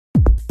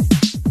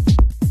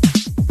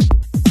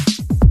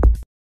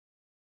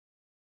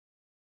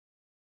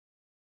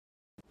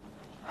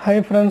Hi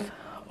friends,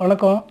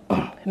 வணக்கம்.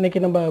 இன்னைக்கு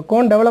நம்ம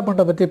கோன்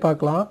டெவலப்மெண்ட்டை பற்றி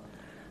பார்க்கலாம்.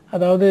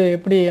 அதாவது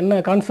எப்படி என்ன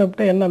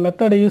கான்செப்ட் என்ன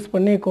மெத்தடை யூஸ்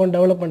பண்ணி கோன்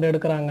டெவலப்மெண்ட்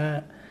எடுக்கிறாங்க,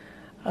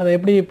 அதை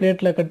எப்படி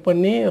பிளேட்டில் கட்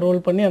பண்ணி ரோல்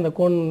பண்ணி அந்த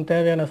கோன்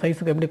தேவையான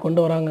சைஸுக்கு எப்படி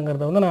கொண்டு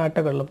வராங்கங்கிறத வந்து நான்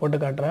ஆட்டோகேடில் போட்டு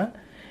காட்டுறேன்.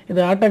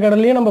 இது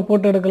ஆட்டோகேட்லேயும் நம்ம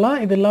போட்டு எடுக்கலாம்,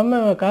 இது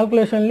இல்லாமல்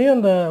கால்குலேஷன்லேயும்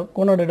அந்த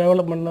கோனோட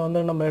டெவலப்மெண்ட்டை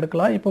வந்து நம்ம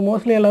எடுக்கலாம். இப்போ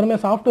மோஸ்ட்லி எல்லாருமே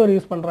சாஃப்ட்வேர்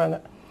யூஸ் பண்ணுறாங்க.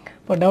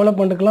 இப்போ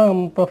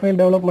டெவலப்மெண்ட்டுக்கெலாம்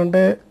ப்ரொஃபைல்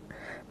டெவலப்மெண்ட்டு,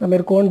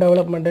 இந்தமாரி கோன்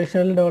டெவலப்மெண்ட்டு,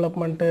 ஷெல்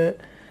டெவலப்மெண்ட்டு,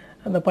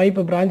 அந்த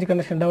பைப்பு பிரான்ச்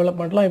கனெக்ஷன்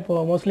டெவலப்மெண்ட்லாம் இப்போ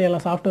மோஸ்ட்லி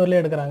எல்லாம்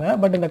சாஃப்ட்வேர்லேயே எடுக்கிறாங்க.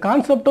 பட் இந்த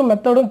கான்செப்ட்டும்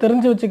மெத்தடும்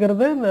தெரிஞ்சு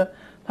வச்சுக்கிறது இந்த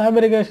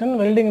ஃபேப்ரிகேஷன்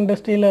வெல்டிங்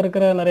இண்டஸ்ட்ரியில்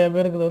இருக்கிற நிறைய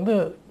பேருக்கு இது வந்து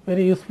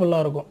வெரி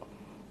யூஸ்ஃபுல்லாக இருக்கும்.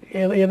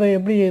 எதை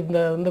எப்படி இந்த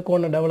வந்து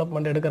கோனை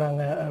டெவலப்மெண்ட்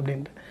எடுக்கிறாங்க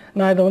அப்படின்ட்டு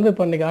நான் இதை வந்து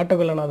இப்போ இன்றைக்கி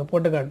ஆட்டோக்குள்ளே நான் அதை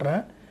போட்டு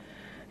காட்டுறேன்.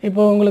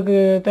 இப்போ உங்களுக்கு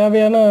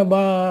தேவையான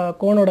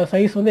கோனோட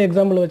சைஸ் வந்து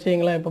எக்ஸாம்பிள்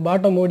வச்சிங்களேன். இப்போ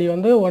பாட்டம் ஓடி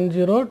வந்து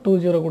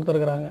 1020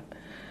 கொடுத்துருக்குறாங்க,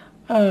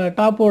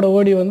 டாப்போட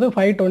ஓடி வந்து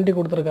 520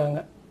 கொடுத்துருக்காங்க.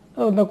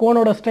 இந்த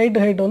கோனோட ஸ்ட்ரைட்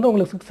ஹைட் வந்து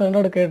உங்களுக்கு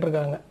 600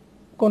 கேட்டிருக்காங்க.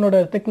 கோனோட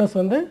திக்னஸ்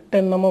வந்து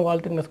 10 mm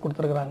வால் திக்னஸ்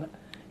கொடுத்துருக்குறாங்க.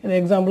 இது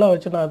எக்ஸாம்பிளாக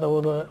வச்சு நான் அதை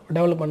ஒரு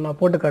டெவலப்மெண்ட் நான்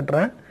போட்டு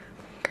காட்டுறேன்.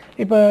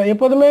 இப்போ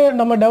எப்போதுமே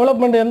நம்ம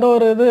டெவலப்மெண்ட் எந்த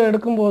ஒரு இது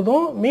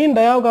எடுக்கும்போதும் மீன்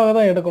டயாவுக்காக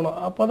தான் எடுக்கணும்.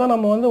 அப்போ தான்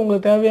நம்ம வந்து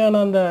உங்களுக்கு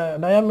தேவையான அந்த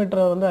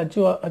டயாமீட்டரை வந்து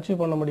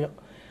அச்சீவ் பண்ண முடியும்.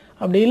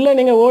 அப்படி இல்லை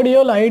நீங்கள் ஓடியோ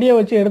இல்லை ஐடியோ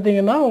வச்சு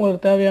எடுத்திங்கன்னா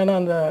உங்களுக்கு தேவையான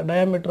அந்த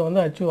டயாமீட்டர்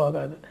வந்து அச்சீவ்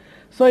ஆகாது.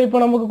 ஸோ இப்போ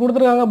நமக்கு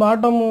கொடுத்துருக்காங்க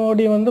பாட்டம்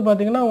ஓடி வந்து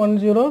பார்த்திங்கன்னா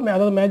 10,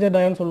 அதாவது மேஜர்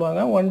டயான்னு சொல்லுவாங்க,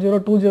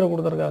 1020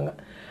 கொடுத்துருக்காங்க.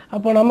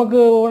 அப்போ நமக்கு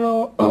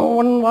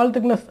ஒன் வால்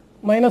திக்னஸ்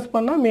மைனஸ்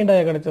பண்ணால் மீன்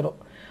டயா கிடச்சிரும்.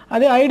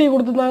 அதே ஐடி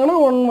கொடுத்துருந்தாங்கன்னா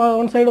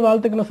ஒன் சைடு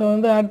வால் திக்னஸை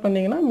வந்து ஆட்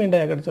பண்ணிங்கன்னா மீன்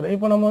டயா கிடச்சிரும்.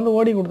 இப்போ நம்ம வந்து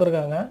ஓடி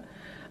கொடுத்துருக்காங்க,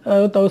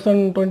 அதாவது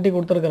 1020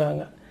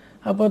 கொடுத்துருக்குறாங்க.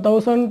 அப்போ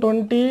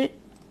 1020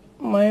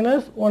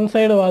 மைனஸ் ஒன்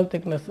சைடு வால்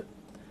திக்னஸ்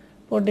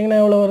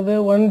போட்டிங்கன்னா எவ்வளோ வருது?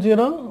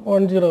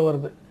 1010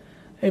 வருது.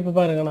 இப்போ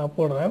பாருங்கள் நான்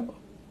போடுறேன்.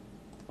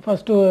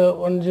 ஃபஸ்ட்டு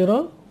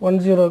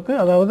 1010க்கு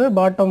அதாவது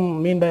பாட்டம்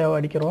மீன் டயாவை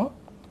அடிக்கிறோம்,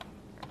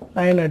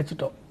 லைன்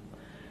அடிச்சிட்டோம்.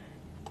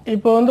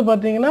 இப்போ வந்து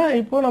பார்த்திங்கன்னா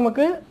இப்போ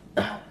நமக்கு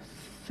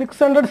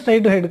 600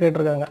 ஸ்ட்ரைட் ஹைட்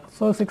கேட்டிருக்காங்க.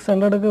 ஸோ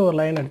 600க்கு ஒரு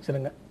லைன்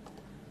அடிச்சிருங்க.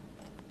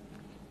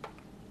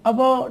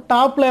 அப்போது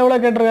டாப்பில் எவ்வளோ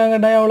கேட்டிருக்காங்க,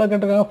 டயா எவ்வளோ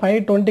கேட்டிருக்காங்க?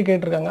 520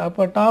 கேட்டிருக்காங்க.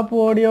 அப்போ டாப்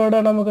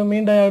ஓடியோட நமக்கு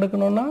மீன் டயா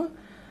எடுக்கணுன்னா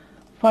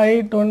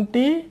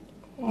 520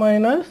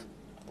 மைனஸ்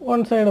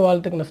ஒன் சைடு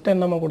வால் திக்னஸ் 10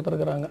 mm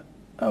கொடுத்துருக்குறாங்க.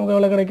 நமக்கு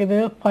எவ்வளோ கிடைக்கிது?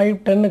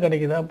 510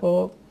 கிடைக்கிது.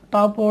 அப்போது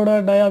டாப்போட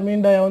டயா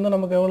மீன் டயா வந்து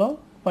நமக்கு எவ்வளோ?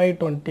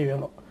 520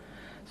 வேணும்.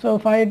 ஸோ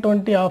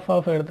 520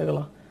 ஆஃப்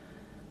எடுத்துக்கலாம்.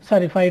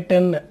 சாரி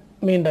 510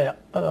 மீன் டயா,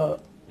 அதாவது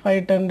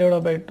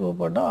 510/2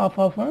 போட்டால் ஆஃப்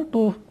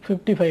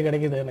 255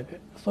 கிடைக்கிது எனக்கு.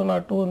 ஸோ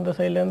நான் 2 இந்த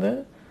சைட்லேருந்து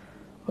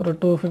ஒரு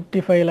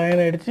 255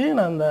 லைன் அடித்து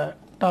நான் அந்த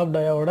டாப்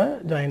டயாவோட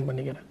ஜாயின்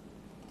பண்ணிக்கிறேன்.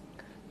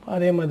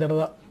 அதே மாதிரி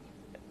தான்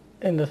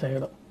இந்த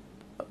சைடும்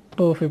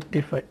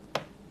 255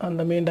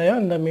 அந்த மீன்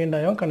டயம் இந்த மீன்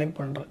டயம் கனெக்ட்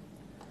பண்ணுறேன்.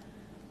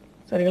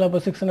 சரிங்களா? இப்போ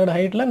 600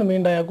 ஹைட்டில் இந்த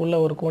மீன் டயாக்குள்ளே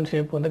ஒரு கோன்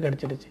ஷேப் வந்து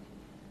கிடச்சிடுச்சு.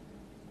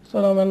 ஸோ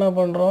நம்ம என்ன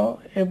பண்ணுறோம்,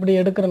 எப்படி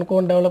எடுக்கிறேன்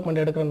கோன்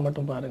டெவலப்மெண்ட் எடுக்கிறேன்னு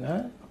மட்டும்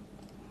பாருங்கள்.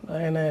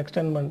 லைனை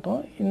எக்ஸ்டெண்ட்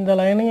பண்ணிட்டோம், இந்த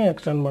லைனையும்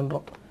எக்ஸ்டெண்ட்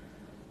பண்ணுறோம்.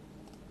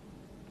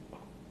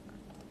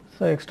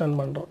 ஸோ எக்ஸ்டெண்ட்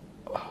பண்ணுறோம்.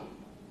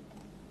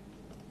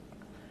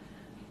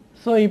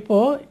 ஸோ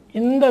இப்போது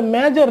இந்த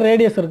மேஜர்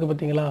ரேடியஸ் இருக்குது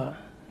பார்த்தீங்களா,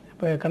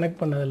 இப்போ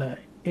கனெக்ட் பண்ணதில்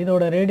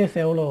இதோட ரேடியஸ்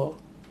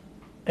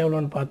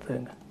எவ்வளோன்னு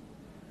பார்த்துங்க.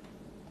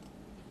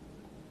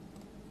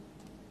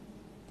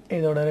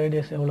 இதோட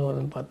ரேடியஸ் எவ்வளோ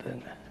வருதுன்னு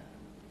பார்த்துங்க.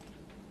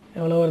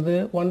 எவ்வளோ வருது?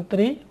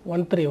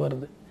 1313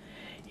 வருது.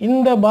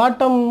 இந்த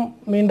பாட்டம்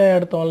மீன் டயா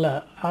எடுத்தோம்ல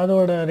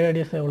அதோட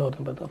ரேடியஸ் எவ்வளோ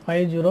வருதுன்னு பார்த்தோம்,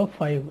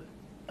 505.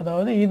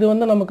 அதாவது இது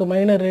வந்து நமக்கு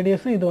மைனர்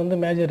ரேடியஸ், இது வந்து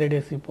மேஜர்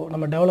ரேடியஸ். இப்போது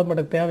நம்ம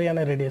டெவலப்மெண்ட்டுக்கு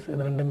தேவையான ரேடியஸ்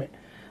இது ரெண்டுமே.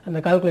 அந்த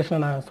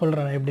கால்குலேஷனை நான்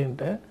சொல்கிறேன்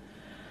எப்படின்ட்டு.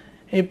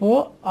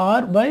 இப்போது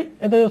ஆர் பை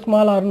இது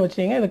ஸ்மால் ஆர்னு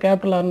வச்சிங்க, இது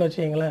கேபிட்டல் ஆர்னு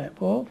வச்சிங்களேன்.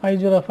 இப்போது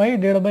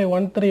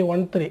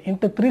 505/1313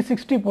 இன்ட்டு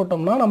 360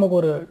 போட்டோம்னா நமக்கு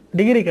ஒரு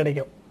டிகிரி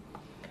கிடைக்கும்.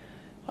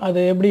 அது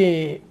எப்படி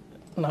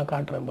நான்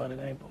காட்டுறேன்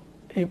பாருங்கள்.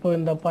 இப்போ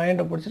இந்த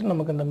பாயிண்ட்டை பிடிச்சிட்டு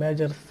நமக்கு இந்த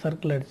மேஜர்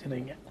சர்க்கிள்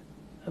அடிச்சிடுறீங்க.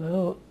 அதாவது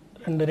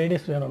 2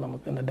 ரேடியஸ் வேணும்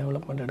நமக்கு இந்த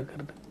டெவலப்மெண்ட்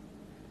எடுக்கிறது.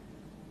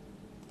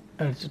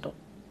 அடிச்சிட்டோம்.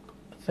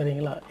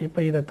 சரிங்களா? இப்போ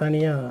இதை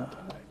தனியாக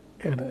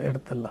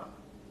எடுத்துடலாம்.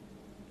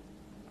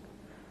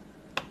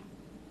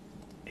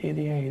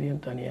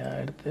 இதையும் தனியாக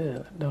எடுத்து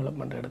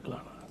டெவலப்மெண்ட்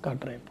எடுக்கலாம். நான்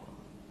காட்டுறேன். இப்போது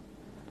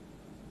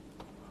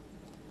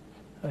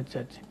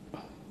வச்சாச்சு.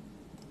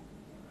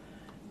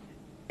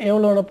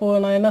 எவ்வளோ? இப்போது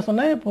நான் என்ன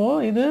சொன்னேன்,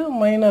 இப்போது இது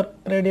மைனர்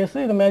ரேடியஸ்,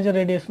 இது மேஜர்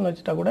ரேடியஸ்னு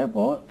வச்சுட்டா கூட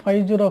இப்போது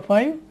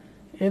 505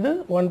 இது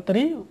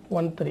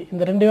 1313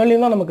 இந்த 2 வேல்யூ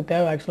தான் நமக்கு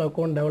தேவை ஆக்சுவலாக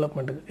கோன்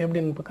டெவலப்மெண்ட்டுக்கு.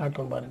 எப்படின்னு இப்போ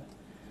காட்டுறோம் பாருங்கள்.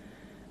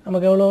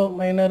 நமக்கு எவ்வளோ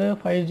மைனரு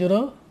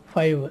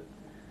 505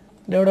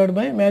 டிவைடட்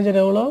பை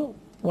மேஜர் எவ்வளோ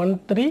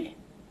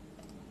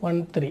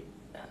 1313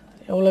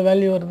 எவ்வளோ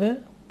வேல்யூ வருது?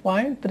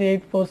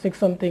 0.3846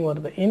 சம்திங்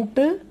வருது.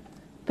 இன்ட்டு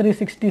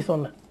 360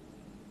 சொன்னேன்.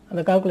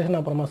 அந்த கால்குலேஷன்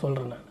அப்புறமா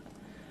சொல்கிறேன் நான்.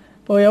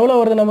 இப்போ எவ்வளோ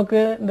வருது நமக்கு?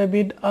 இந்த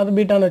அது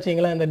பீட்டான்னு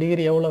வச்சிங்களேன். இந்த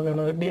டிகிரி எவ்வளோ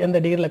வேணும், எந்த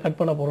டிகிரியில் கட்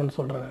பண்ண போகிறோன்னு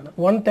சொல்கிறேன் நான்.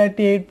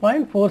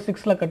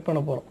 138.46 கட் பண்ண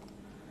போகிறோம்.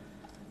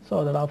 ஸோ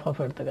அதோட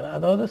ஆஃப் எடுத்துக்கிறேன்,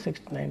 அதாவது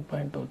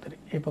 69.23.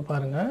 இப்போ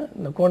பாருங்கள்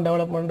இந்த கோன்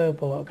டெவலப்மெண்ட்டு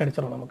இப்போ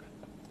கிடச்சிரும் நமக்கு.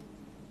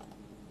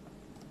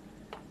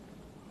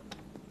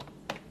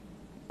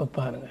 இப்போ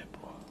பாருங்கள்,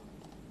 இப்போது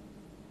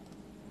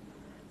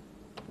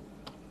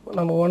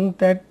நம்ம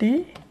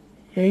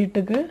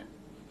 138க்கு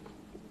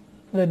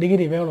இந்த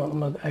டிகிரி வேணும்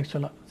நமக்கு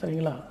ஆக்சுவலாக.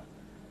 சரிங்களா,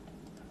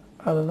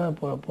 அதுதான்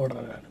இப்போ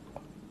போடுறேன் நான்.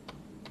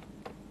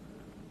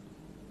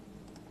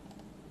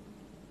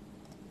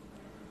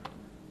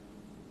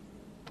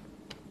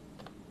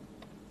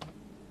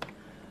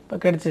 இப்போ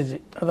கிடச்சிச்சு.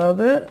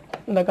 அதாவது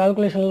இந்த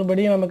கால்குலேஷன்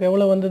படி நமக்கு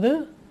எவ்வளோ வந்தது,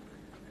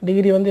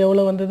 டிகிரி வந்து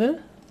எவ்வளோ வந்தது,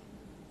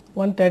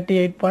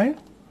 138 பாயிண்ட்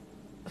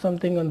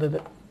சம்திங் வந்தது.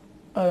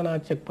 அதை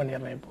நான் செக்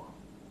பண்ணிடுறேன். இப்போது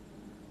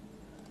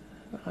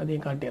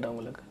அதையும் காட்டிடுறேன்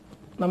உங்களுக்கு.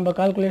 நம்ம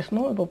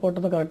கால்குலேஷனும் இப்போ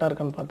போட்டதும் கரெக்டாக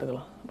இருக்கான்னு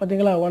பார்த்துக்கலாம்.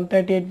 பார்த்தீங்களா,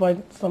 138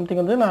 பாயிண்ட்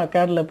சம்திங் வந்து நான்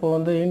கேடில் இப்போ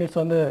வந்து யூனிட்ஸ்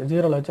வந்து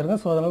 0ல்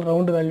வச்சுருக்கேன். ஸோ அதனால்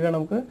ரவுண்டு வேல்யூவாக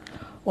நமக்கு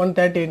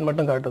 138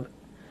 மட்டும் காட்டுது.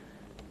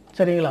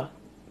 சரிங்களா,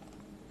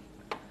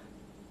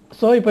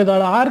 ஸோ இப்போ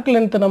இதோட ஆர்க்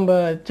லென்த் நம்ம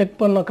செக்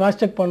பண்ணோம்,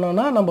 கிராஸ் செக்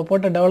பண்ணோன்னா நம்ம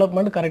போட்ட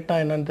டெவலப்மெண்ட்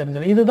கரெக்டாக என்னன்னு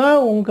தெரிஞ்சிடும். இதுதான்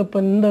உங்களுக்கு இப்போ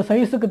இந்த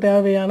சைஸுக்கு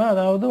தேவையான,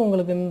 அதாவது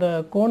உங்களுக்கு இந்த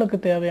கோனுக்கு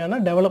தேவையான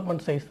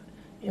டெவலப்மெண்ட் சைஸ்.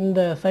 இந்த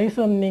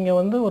சைஸை நீங்கள்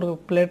வந்து ஒரு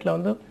பிளேட்டில்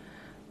வந்து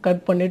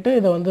கட் பண்ணிவிட்டு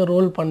இதை வந்து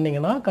ரோல்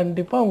பண்ணிங்கன்னா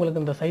கண்டிப்பாக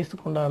உங்களுக்கு இந்த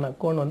சைஸுக்கு உண்டான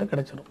கோன் வந்து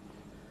கிடச்சிடும்.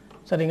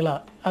 சரிங்களா,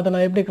 அதை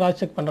நான் எப்படி கிராஸ்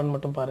செக் பண்ணுறேன்னு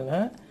மட்டும்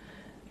பாருங்கள்.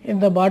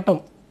 இந்த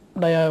பாட்டம்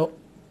டயா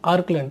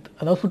ஆர்க் லென்த்,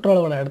 அதாவது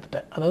சுற்றளவு நான்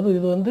எடுத்துட்டேன். அதாவது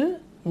இது வந்து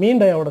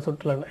மீன் டயாவோட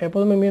சுற்றளவு.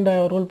 எப்போதுமே மீன்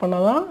டயா ரோல்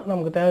பண்ணால் தான்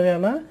நமக்கு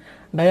தேவையான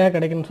டயா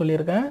கிடைக்குன்னு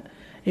சொல்லியிருக்கேன்.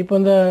 இப்போ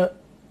இந்த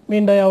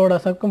மீன் டயாவோட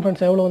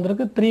சர்க்கம்ஃபரன்ஸ் எவ்வளோ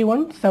வந்திருக்கு,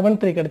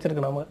 3173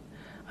 கிடச்சிருக்கு. நம்ம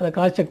அதை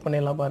கிராஸ் செக்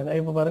பண்ணிடலாம் பாருங்கள்.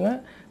 இப்போ பாருங்கள்,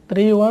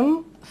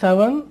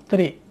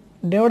 3173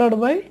 டிவைடட்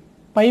பை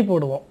பை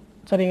போடுவோம்.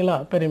 சரிங்களா,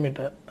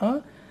 பெரிமீட்டர்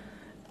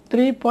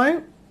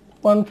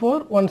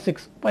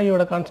 3.1416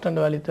 பையோட கான்ஸ்டன்ட்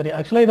வேல்யூ தெரியும்.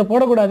 ஆக்சுவலாக இதை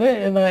போடக்கூடாது.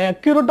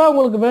 அக்யூரேட்டாக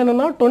உங்களுக்கு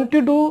வேணும்னா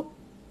 22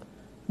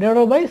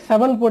 டிவைடட் பை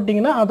 7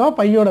 போட்டிங்கன்னா அதான்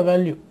பையோட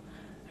வேல்யூ.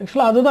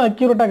 ஆக்சுவலாக அதுதான்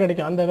அக்யூரேட்டாக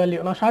கிடைக்கும் அந்த வேல்யூ.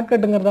 நான்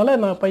ஷார்ட்கட்டுங்கிறதால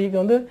நான் பைக்கு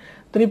வந்து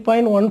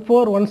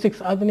 3.1416,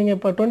 அது நீங்கள்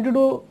இப்போ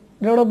 22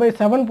 டிவைட் பை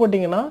 7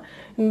 போட்டிங்கன்னா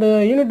இந்த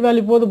யூனிட்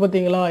வேல்யூ போது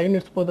பார்த்தீங்களா,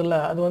 யூனிட்ஸ் போதில்ல,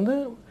 அது வந்து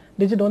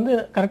டிஜிட் வந்து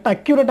கரெக்டாக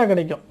அக்யூரேட்டாக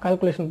கிடைக்கும்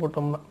கால்குலேஷன்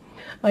போட்டோம்னா.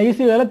 நான்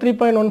ஈஸி வேலை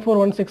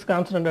 3.1416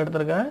 கான்ஸ்டன்ட்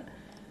எடுத்திருக்கேன்.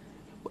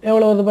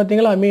 எவ்வளோ வருது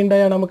பார்த்தீங்களா, மீன்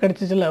டயா நமக்கு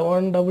கிடச்சிச்சில்ல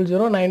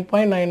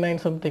 10009.99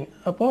 சம்திங்.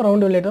 அப்போது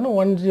ரவுண்டு விளையாட்டு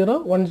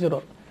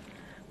 1010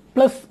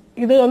 ப்ளஸ்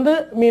இது வந்து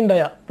மீன்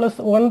டயா ப்ளஸ்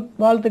 1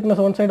 வால்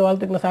திக்னஸ், ஒன் சைடு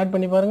வால் திக்னஸ் ஆட்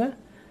பண்ணி பாருங்கள்.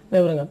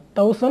 வருங்க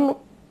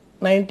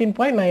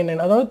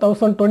 1019.99, அதாவது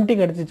 1020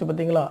 கிடச்சிச்சு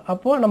பார்த்தீங்களா.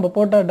 அப்போது நம்ம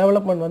போட்ட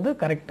டெவலப்மெண்ட் வந்து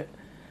கரெக்டு.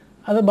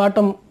 அது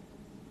பாட்டம்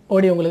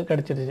ஓடி உங்களுக்கு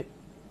கிடச்சிருச்சு.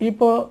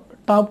 இப்போது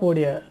டாப்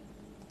ஓடியை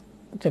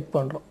செக்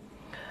பண்ணுறோம்.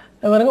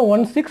 பாருங்க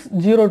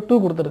 1602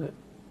 கொடுத்துருக்கு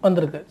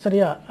வந்திருக்கு.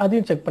 சரியா,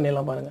 அதையும் செக்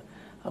பண்ணிடலாம் பாருங்கள்.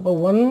 அப்போ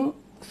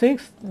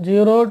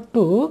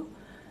 1602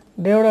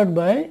 டிவைடட்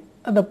பை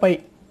அந்த பை,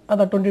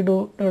 அதான் 22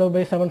 டிவைட்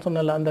பை 7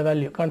 சொன்னல அந்த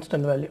வேல்யூ,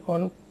 கான்ஸ்டன்ட் வேல்யூ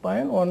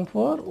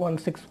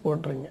 1.1416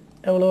 போட்டுருங்க.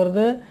 எவ்வளோ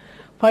வருது,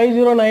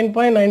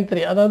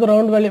 509.93, அதாவது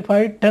ரவுண்ட் வேல்யூ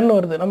 510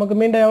 வருது. நமக்கு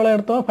மீண்டும் எவ்வளோ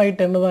எடுத்தோம்,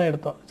 510 தான்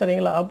எடுத்தோம்.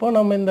 சரிங்களா, அப்போது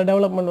நம்ம இந்த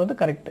டெவலப்மெண்ட் வந்து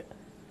கரெக்டு.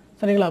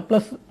 சரிங்களா,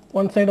 ப்ளஸ்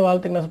ஒன் சைடு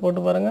வால் திக்னஸ் போட்டு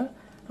பாருங்கள்,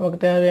 நமக்கு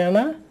தேவையான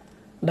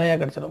டயா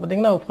கிடச்சிடும்.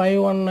 பார்த்தீங்கன்னா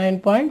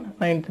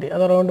 519.93,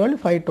 அதாவது ரவுண்ட் வேல்யூ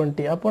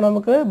 520. அப்போது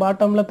நமக்கு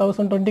பாட்டமில்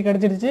 1020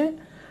 கிடச்சிடுச்சு,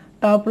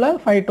 டாப்பில்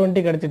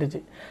 520 கிடச்சிடுச்சு.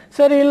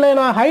 சரி, இல்லை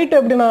நான் ஹைட்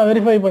எப்படி நான்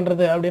வெரிஃபை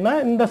பண்ணுறது அப்படின்னா,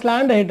 இந்த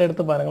ஸ்லாண்ட் ஹைட்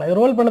எடுத்து பாருங்களேன். இது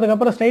ரோல்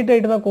பண்ணதுக்கப்புறம் ஸ்ட்ரைட்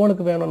ஹைட்டு தான்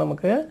கோனுக்கு வேணும்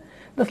நமக்கு.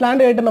 இந்த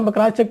ஸ்லாண்ட் ஹைட்டை நம்ம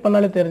கிராஸ் செக்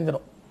பண்ணாலே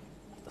தெரிஞ்சிடும்.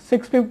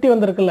 650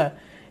 வந்திருக்குல்ல.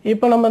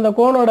 இப்போ நம்ம இந்த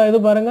கோனோட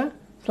இது பாருங்கள்,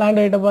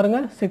 ஸ்லாண்ட் ஹைட்டை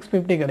பாருங்கள்,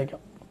 650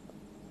 கிடைக்கும்.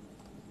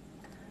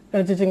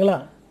 கிடச்சிச்சிங்களா.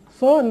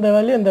 ஸோ இந்த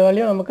வேல்யூ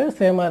நமக்கு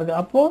சேமாக இருக்குது.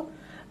 அப்போது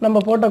நம்ம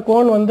போட்ட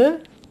கோன் வந்து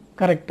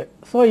கரெக்டு.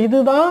 ஸோ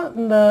இதுதான்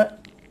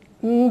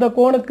இந்த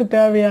கோனுக்கு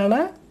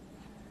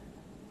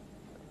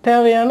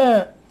தேவையான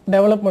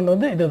டெவலப்மெண்ட்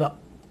வந்து இதுதான்.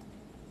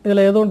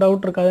 இதில் எதுவும்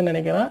டவுட் இருக்காதுன்னு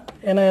நினைக்கிறேன்.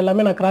 ஏன்னா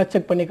எல்லாமே நான் கிராஸ்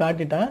செக் பண்ணி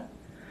காட்டிட்டேன்.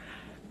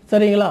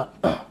 சரிங்களா,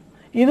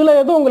 இதில்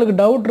எதுவும் உங்களுக்கு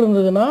டவுட்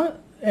இருந்ததுன்னா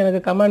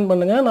எனக்கு கமெண்ட்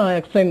பண்ணுங்கள், நான்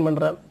எக்ஸ்பிளைன்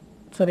பண்ணுறேன்.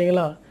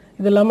 சரிங்களா,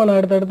 இது இல்லாமல் நான்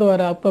அடுத்தடுத்து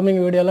வர அப்கமிங்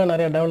வீடியோவில்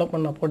நிறைய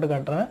டெவலப்மெண்ட் நான் போட்டு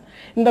காட்டுறேன்.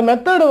 இந்த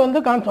மெத்தடு வந்து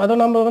அதை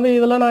நம்ம வந்து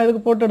இதெல்லாம் நான்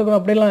இதுக்கு போட்டு எடுக்கணும்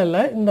அப்படிலாம்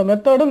இல்லை. இந்த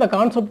மெத்தடு, இந்த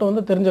கான்செப்ட்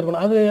வந்து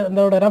தெரிஞ்சிருக்கணும். அது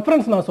அதோட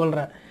ரெஃபரன்ஸ் நான்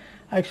சொல்கிறேன்.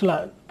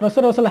 ஆக்சுவலாக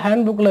ப்ரெஷர் வெசல்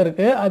ஹேண்ட் புக்கில்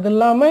இருக்குது, அது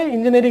இல்லாமல்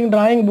இன்ஜினியரிங்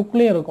டிராயிங்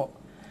புக்லேயும் இருக்கும்.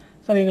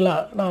 சரிங்களா,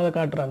 நான் அதை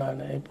காட்டுறேன்.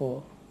 நான் இப்போது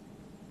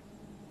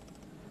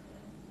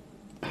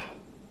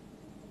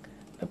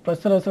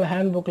ப்ரெஷர் வெசல்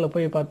ஹேண்ட் புக்கில்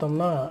போய்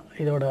பார்த்தோம்னா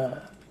இதோட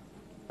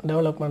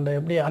டெவலப்மெண்ட்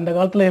எப்படி அந்த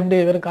காலத்தில் எப்படி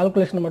வெறும்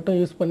கால்குலேஷன் மட்டும்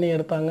யூஸ் பண்ணி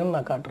எடுத்தாங்கன்னு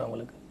நான் காட்டுறேன்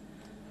உங்களுக்கு.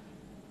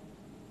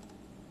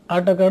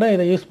 ஆட்டோகேடை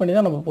இதை யூஸ் பண்ணி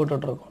தான் நம்ம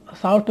போட்டுட்ருக்கோம்.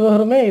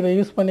 சாஃப்ட்வேருமே இதை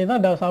யூஸ் பண்ணி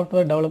தான்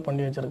சாஃப்ட்வேர் டெவலப்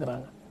பண்ணி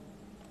வச்சுருக்குறாங்க.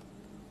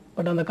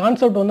 பட் அந்த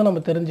கான்செப்ட் வந்து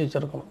நம்ம தெரிஞ்சு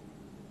வச்சுருக்கணும்,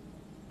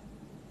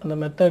 அந்த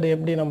மெத்தட்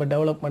எப்படி நம்ம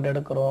டெவலப்மெண்ட்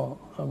எடுக்கிறோம்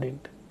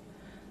அப்படின்ட்டு.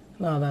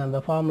 நான் அதை அந்த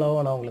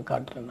ஃபார்முலாவும் நான் உங்களுக்கு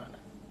காட்டுறேன். நான்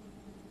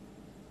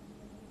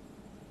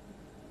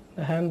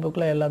இந்த ஹேண்ட்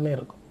புக்கில் எல்லாமே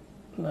இருக்கும்.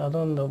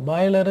 அதுவும் இந்த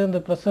பாய்லரு, இந்த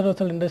ப்ரெஷர்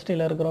வெசல்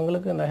இண்டஸ்ட்ரியில்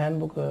இருக்கிறவங்களுக்கு இந்த ஹேண்ட்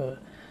புக்கு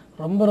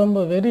ரொம்ப ரொம்ப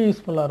வெரி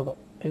யூஸ்ஃபுல்லாக இருக்கும்.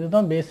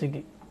 இதுதான்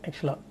பேசிக்கு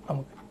ஆக்சுவலாக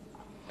நமக்கு.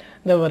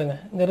 இந்த பாருங்க,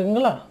 இங்கே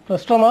இருக்குங்களா,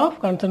 ஃப்ரஸ்ட்ரம் ஆஃப்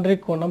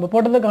கான்சென்ட்ரிக் கோன். நம்ம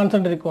போட்டது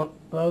கான்சென்ட்ரிக் கோன்,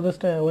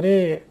 அதாவது ஒரே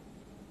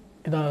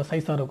இதாக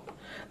சைஸாக இருக்கும்.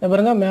 இதை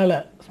பாருங்க மேலே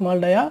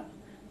ஸ்மால் டயா,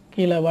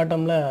 கீழே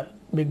பாட்டமில்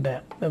பிக்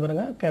டயா. இதை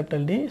பாருங்க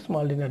கேபிட்டல் டி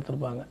ஸ்மால் டின்னு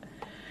எடுத்துருப்பாங்க.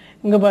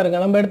 இங்கே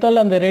பாருங்கள் நம்ம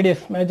எடுத்தோம்ல அந்த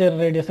ரேடியஸ் மேஜர்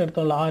ரேடியஸ்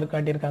எடுத்தோம்ல ஆர்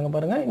காட்டியிருக்காங்க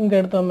பாருங்கள். இங்கே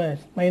எடுத்தோமே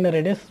மைனர்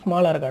ரேடியஸ்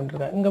ஸ்மால் ஆர்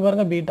காட்டியிருக்காங்க. இங்கே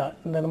பாருங்கள் பீட்டா,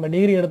 இந்த நம்ம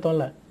டிகிரி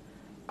எடுத்தோம்ல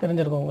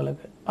தெரிஞ்சிருக்கும்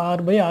உங்களுக்கு,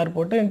 R/R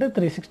போட்டு இன்ட்டு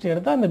 360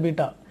 எடுத்தால் அந்த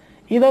பீட்டா.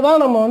 இதை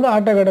தான் நம்ம வந்து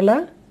ஆட்டோகேடில்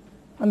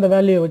அந்த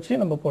வேல்யூ வச்சு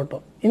நம்ம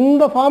போட்டோம்.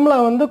 இந்த ஃபார்முலா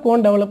வந்து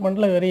கோன்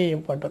டெவலப்மெண்ட்டில் வெரி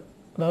இம்பார்ட்டன்ட்.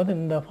 அதாவது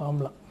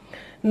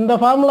இந்த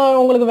ஃபார்முலா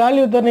உங்களுக்கு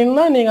வேல்யூ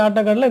தெரியணும்னா நீங்கள்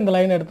ஆட்டோகேடில் இந்த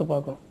லைன் எடுத்து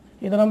பார்க்கணும்.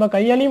 இதை நம்ம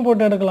கையாலையும்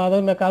போட்டு எடுக்கலாம்.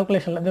 அதாவது இந்த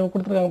கால்குலேஷனில் இதை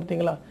கொடுத்துருக்காங்க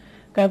பார்த்தீங்களா,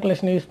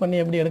 கால்குலேஷன் யூஸ் பண்ணி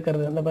எப்படி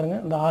எடுக்கிறது. இந்த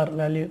பாருங்கள் இந்த ஆர்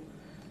வேல்யூ,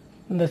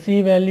 இந்த சி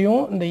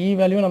வேல்யூவும் இந்த இ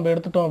வேல்யூ நம்ம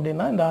எடுத்துட்டோம்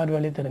அப்படின்னா இந்த ஆர்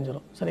வேல்யூ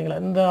தெரிஞ்சிடும். சரிங்களா,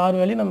 இந்த ஆர்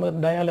வேல்யூ நம்ம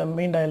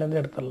மெயின்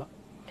டயாலேருந்து எடுத்துடலாம்.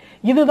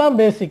 இதுதான்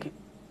பேசிக்.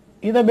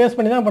 இதை பேஸ்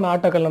பண்ணி தான் இப்போ நான்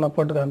ஆட்டோகேடில் நான்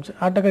போட்டு காமிச்சேன்.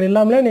 ஆட்டோகேட்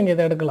இல்லாமலே நீங்கள்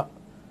இதை எடுக்கலாம்.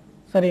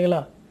 சரிங்களா,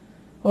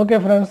 okay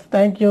friends,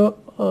 thank you.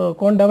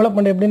 Cone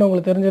development எப்படின்னு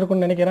உங்களுக்கு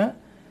தெரிஞ்சிருக்குன்னு நினைக்கிறேன்.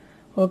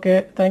 ஓகே,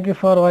 தேங்க்யூ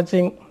ஃபார்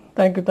வாட்சிங்.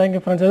 Thank you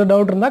friends. எதுவும்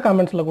டவுட் இருந்தால்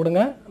கமெண்ட்ஸில்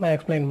கொடுங்க, நான்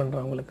எக்ஸ்பிளைன்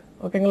பண்ணுறேன் உங்களுக்கு.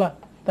 ஓகேங்களா,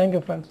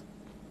 தேங்க்யூ ஃப்ரெண்ட்ஸ்.